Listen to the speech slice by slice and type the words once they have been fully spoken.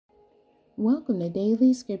Welcome to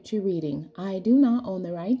Daily Scripture Reading. I do not own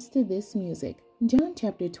the rights to this music. John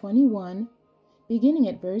chapter 21, beginning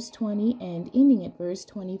at verse 20 and ending at verse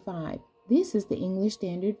 25. This is the English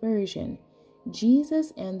Standard Version.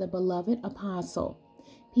 Jesus and the beloved apostle.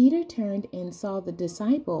 Peter turned and saw the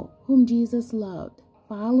disciple whom Jesus loved,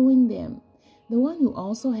 following them, the one who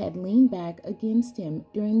also had leaned back against him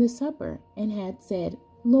during the supper and had said,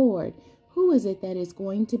 "Lord, who is it that is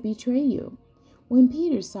going to betray you?" When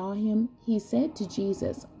Peter saw him, he said to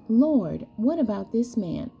Jesus, "Lord, what about this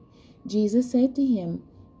man?" Jesus said to him,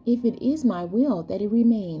 "If it is my will that he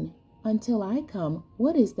remain until I come,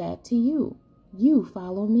 what is that to you? You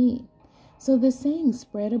follow me." So the saying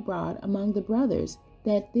spread abroad among the brothers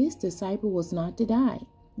that this disciple was not to die.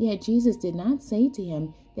 Yet Jesus did not say to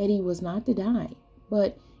him that he was not to die.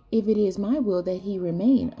 But if it is my will that he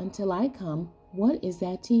remain until I come, what is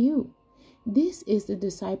that to you? This is the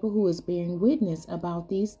disciple who is bearing witness about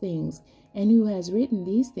these things and who has written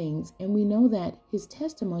these things, and we know that his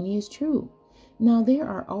testimony is true. Now there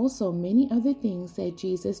are also many other things that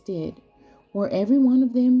Jesus did. Were every one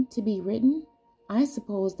of them to be written? I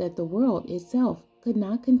suppose that the world itself could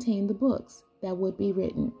not contain the books that would be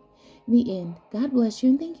written. The end. God bless you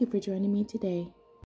and thank you for joining me today.